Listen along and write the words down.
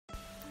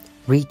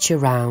Reach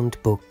Around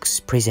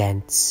Books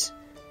presents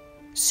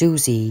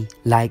Suzy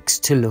Likes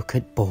to Look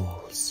at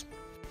Balls.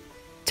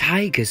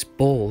 Tiger's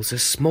balls are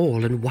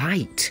small and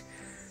white,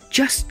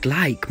 just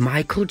like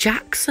Michael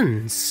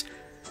Jackson's.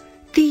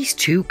 These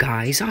two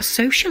guys are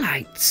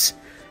socialites.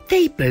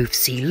 They both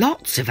see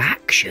lots of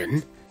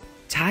action.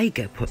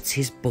 Tiger puts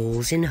his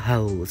balls in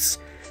holes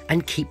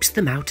and keeps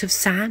them out of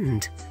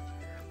sand,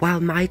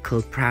 while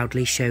Michael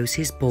proudly shows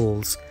his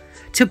balls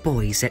to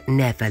boys at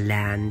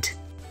Neverland.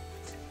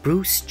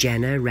 Bruce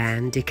Jenner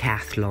ran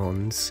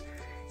decathlons.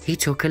 He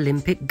took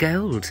Olympic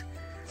gold,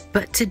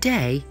 but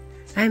today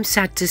I am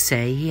sad to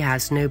say he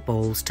has no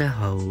balls to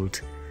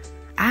hold.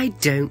 I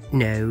don't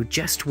know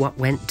just what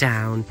went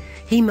down.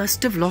 He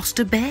must have lost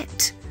a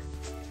bet.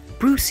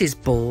 Bruce's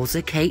balls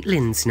are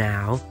Caitlin's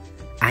now.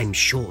 I'm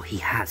sure he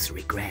has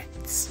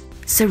regrets.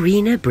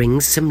 Serena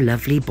brings some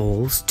lovely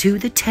balls to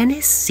the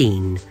tennis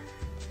scene.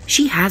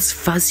 She has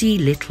fuzzy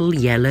little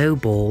yellow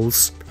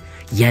balls,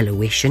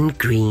 yellowish and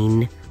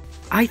green.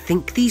 I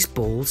think these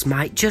balls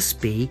might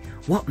just be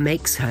what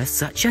makes her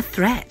such a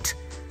threat.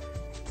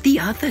 The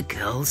other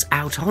girls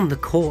out on the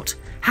court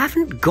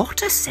haven't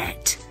got a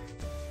set.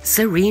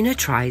 Serena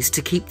tries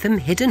to keep them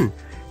hidden,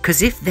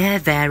 'cause if they're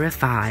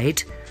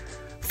verified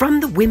from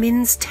the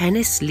Women's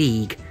Tennis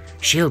League,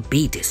 she'll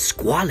be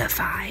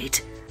disqualified.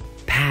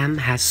 Pam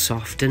has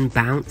soft and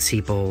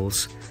bouncy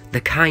balls,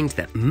 the kind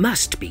that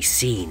must be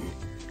seen.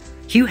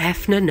 Hugh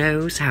Hefner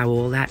knows how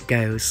all that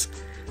goes.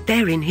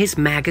 They're in his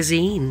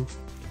magazine.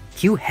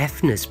 Hugh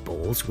Hefner's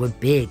balls were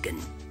big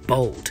and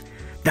bold,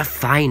 the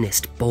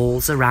finest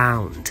balls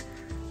around.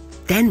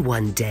 Then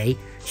one day,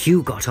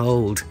 Hugh got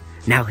old.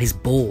 Now his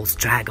balls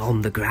drag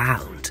on the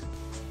ground.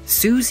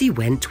 Suzy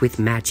went with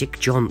Magic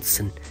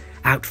Johnson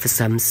out for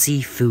some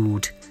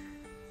seafood.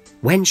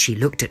 When she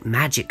looked at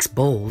Magic's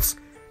balls,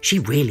 she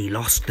really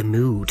lost the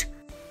mood.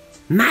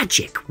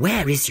 Magic,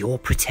 where is your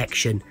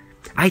protection?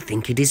 I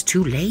think it is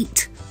too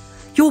late.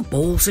 Your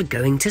balls are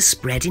going to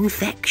spread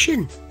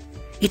infection.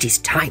 It is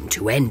time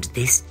to end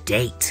this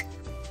date.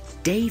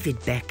 David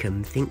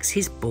Beckham thinks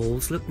his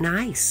balls look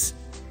nice,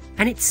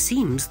 and it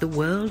seems the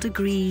world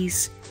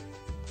agrees.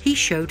 He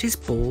showed his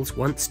balls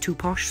once to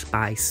Posh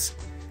Spice.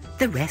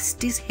 The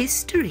rest is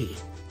history.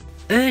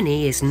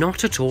 Ernie is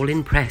not at all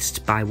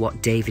impressed by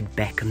what David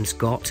Beckham's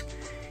got.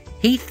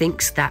 He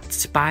thinks that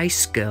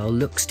Spice Girl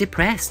looks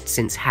depressed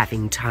since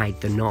having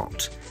tied the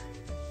knot.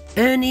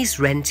 Ernie's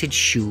rented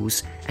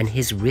shoes and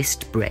his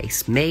wrist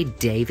brace made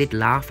David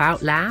laugh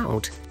out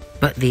loud.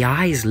 But the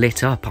eyes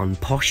lit up on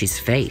Posh's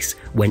face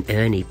when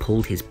Ernie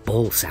pulled his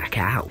ballsack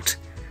out.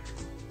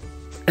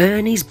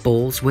 Ernie's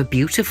balls were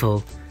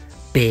beautiful,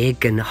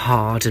 big and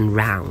hard and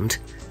round.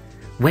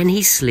 When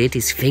he slid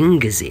his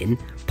fingers in,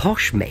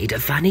 Posh made a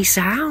funny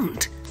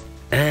sound.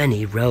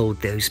 Ernie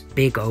rolled those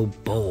big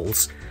old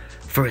balls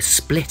for a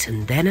split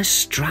and then a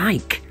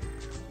strike.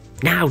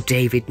 Now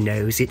David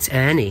knows it's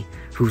Ernie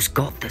who's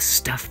got the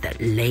stuff that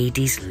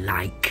ladies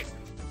like.